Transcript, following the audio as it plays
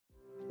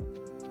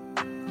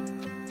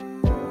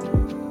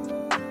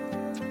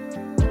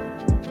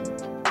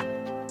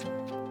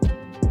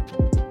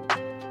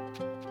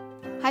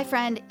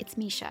friend, it's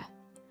Misha.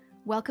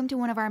 Welcome to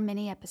one of our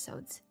mini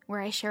episodes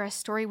where I share a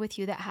story with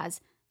you that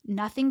has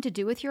nothing to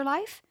do with your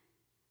life,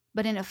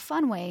 but in a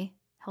fun way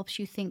helps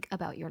you think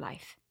about your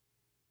life.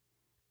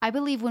 I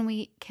believe when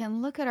we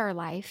can look at our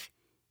life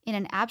in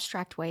an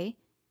abstract way,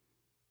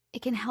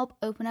 it can help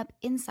open up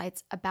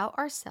insights about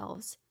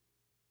ourselves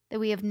that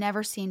we have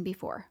never seen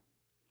before.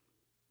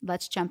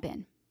 Let's jump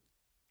in.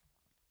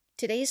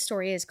 Today's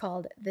story is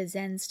called The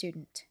Zen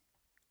Student.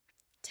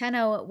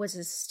 Tenno was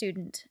a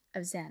student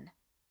of Zen.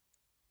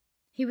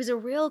 He was a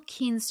real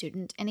keen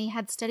student, and he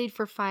had studied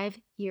for 5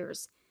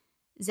 years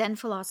Zen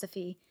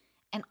philosophy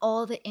and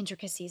all the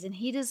intricacies, and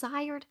he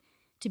desired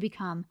to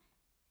become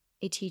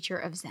a teacher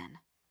of Zen.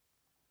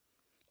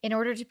 In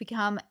order to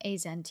become a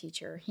Zen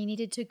teacher, he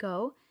needed to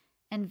go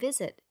and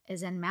visit a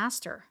Zen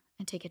master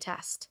and take a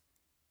test.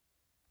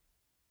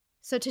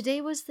 So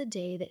today was the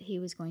day that he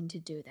was going to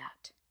do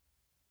that.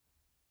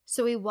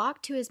 So he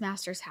walked to his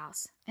master's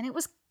house, and it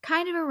was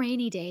kind of a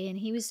rainy day, and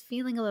he was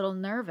feeling a little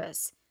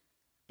nervous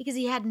because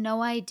he had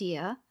no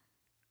idea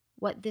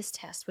what this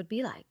test would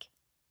be like.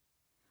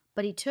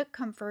 But he took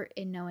comfort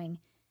in knowing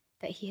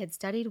that he had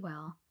studied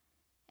well,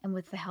 and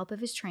with the help of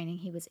his training,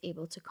 he was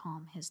able to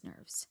calm his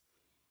nerves.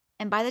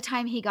 And by the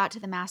time he got to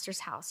the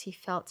master's house, he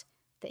felt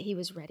that he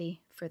was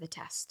ready for the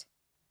test.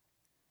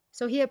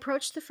 So he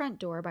approached the front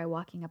door by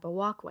walking up a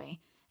walkway,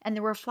 and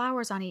there were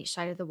flowers on each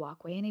side of the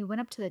walkway, and he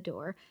went up to the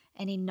door,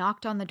 and he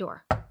knocked on the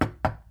door.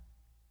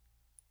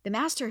 The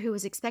master, who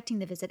was expecting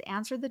the visit,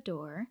 answered the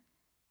door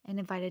and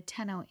invited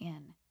Tenno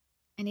in,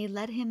 and he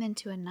led him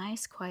into a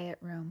nice, quiet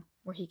room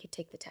where he could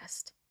take the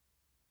test.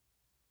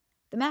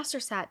 The master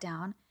sat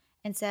down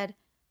and said,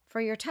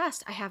 "For your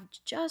test, I have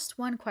just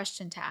one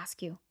question to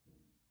ask you."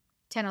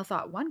 Tenno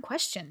thought, "One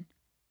question?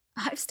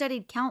 I've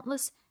studied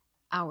countless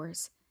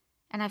hours,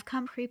 and I've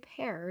come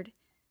prepared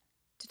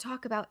to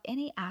talk about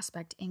any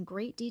aspect in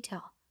great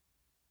detail.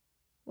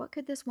 What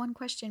could this one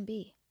question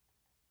be?"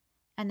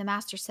 And the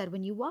master said,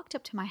 "When you walked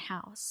up to my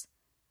house,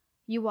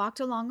 you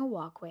walked along a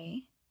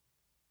walkway."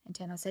 And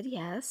Tenno said,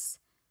 "Yes,"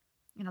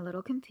 and a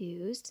little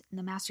confused. And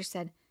the master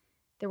said,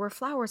 "There were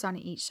flowers on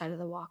each side of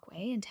the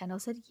walkway." And Tenno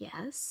said,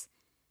 "Yes."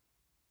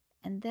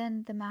 And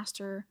then the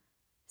master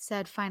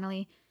said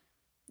finally,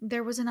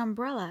 "There was an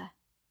umbrella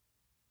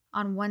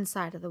on one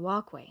side of the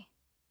walkway.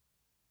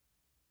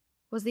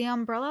 Was the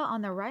umbrella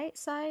on the right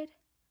side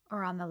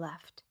or on the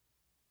left?"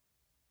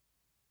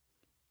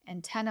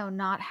 And Tenno,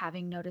 not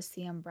having noticed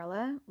the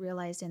umbrella,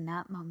 realized in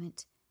that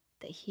moment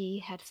that he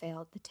had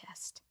failed the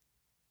test.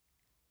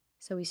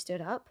 So he stood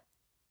up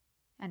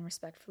and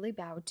respectfully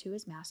bowed to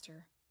his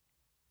master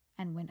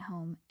and went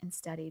home and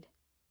studied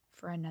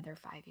for another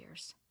 5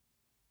 years.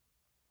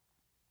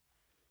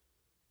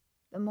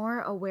 The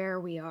more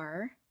aware we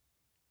are,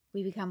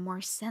 we become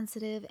more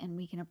sensitive, and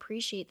we can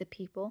appreciate the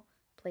people,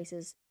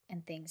 places,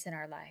 and things in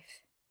our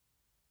life.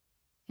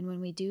 And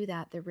when we do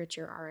that, the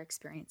richer our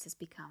experiences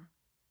become.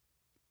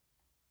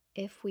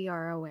 If we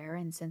are aware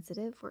and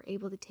sensitive, we're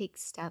able to take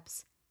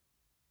steps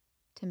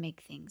to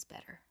make things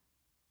better.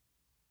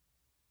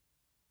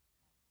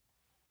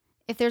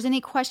 If there's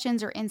any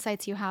questions or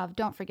insights you have,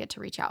 don't forget to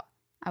reach out.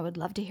 I would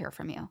love to hear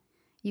from you.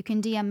 You can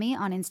DM me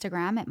on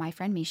Instagram at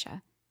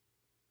myfriendmisha.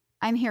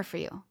 I'm here for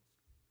you.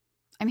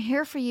 I'm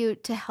here for you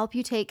to help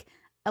you take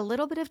a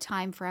little bit of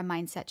time for a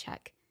mindset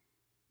check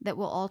that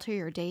will alter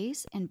your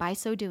days, and by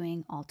so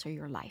doing, alter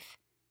your life.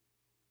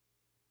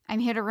 I'm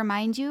here to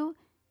remind you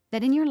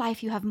that in your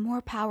life you have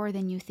more power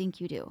than you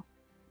think you do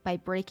by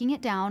breaking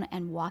it down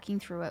and walking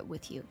through it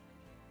with you.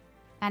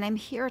 And I'm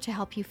here to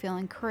help you feel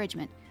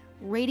encouragement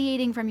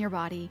radiating from your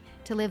body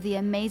to live the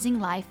amazing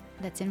life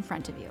that's in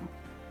front of you.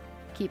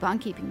 Keep on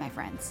keeping, my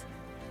friends.